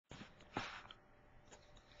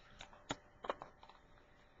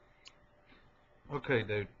Okay,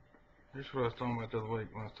 dude. Here's what I was talking about the other week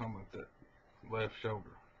when I was talking about that left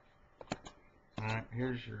shoulder. Alright,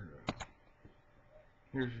 here's your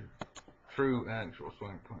true actual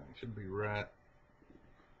swing plane. It should be right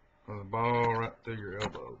from the ball right through your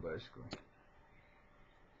elbow, basically.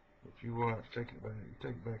 If you watch, take it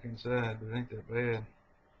back inside, but it ain't that bad.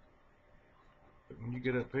 But when you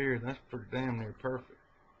get up here, that's pretty damn near perfect.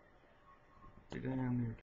 Pretty damn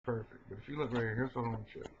near perfect. But if you look right here, here's what I want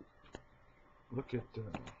to show you. Look at this.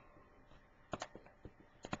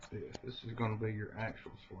 This is going to be your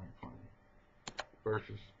actual swing plane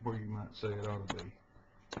versus where you might say it ought to be.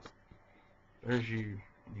 There's you,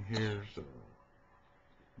 and here's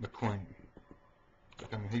McQueen.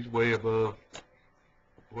 I mean, he's way above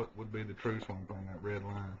what would be the true swing plane, that red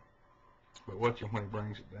line. But watch him when he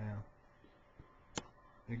brings it down.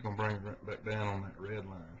 He's going to bring it right back down on that red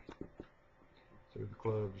line. So the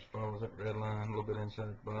club just follows that red line a little bit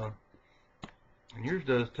inside the ball. And yours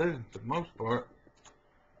does too, for the most part,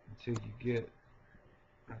 until you get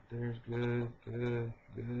right there's good. Until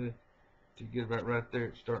you get right there,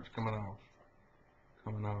 it starts coming off.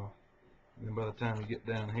 And then by the time you get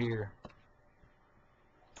down here,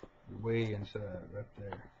 you're way inside right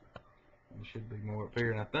there. And you should be more up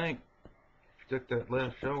here. And I think if you took that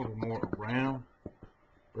left shoulder more around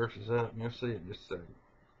versus up, and you'll see it in just a second.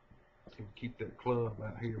 You keep that club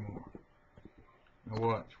out here more. Now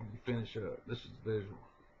watch, when you finish up, this is the visual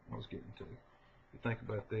I was getting to. If you think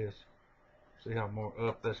about this, see how more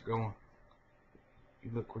up that's going? If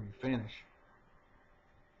you look where you finish,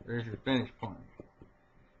 there's your finish point.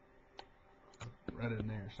 Right in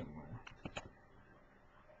there somewhere.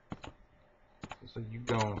 So you've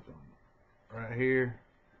gone from right here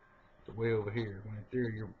to way over here. When in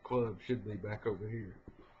theory your club should be back over here.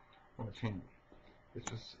 Watch him. It's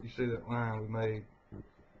just, you see that line we made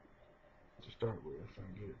to start with, if I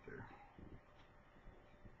can get it there.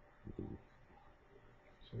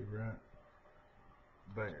 See right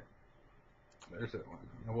there. There's that line.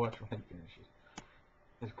 Now watch when he finishes.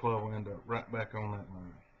 His club will end up right back on that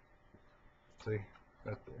line. See?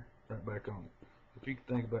 Right there. Right back on it. If you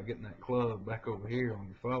think about getting that club back over here on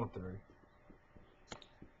your follow through,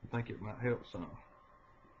 I think it might help some.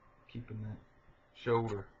 Keeping that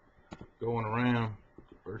shoulder going around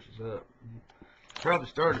versus up. You probably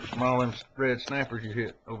started from all them red snappers you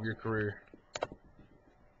hit over your career.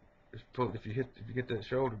 Just if you get that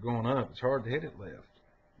shoulder going up, it's hard to hit it left.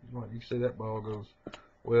 You can see that ball goes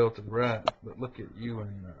well to the right, but look at you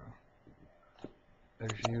and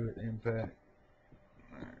there's you at impact.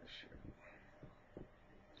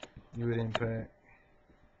 You at impact,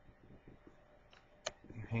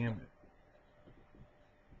 and him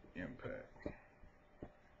at impact.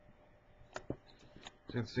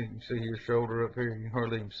 So you see your shoulder up here, you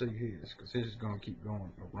hardly even see his, because his is going to keep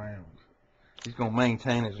going around. He's going to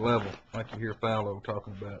maintain his level, like you hear Fallow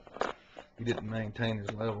talking about. He didn't maintain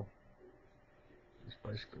his level. That's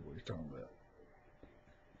basically what he's talking about.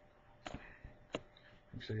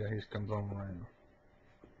 You see how his comes on around.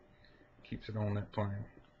 Keeps it on that plane.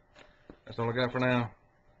 That's all I got for now.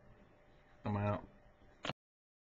 I'm out.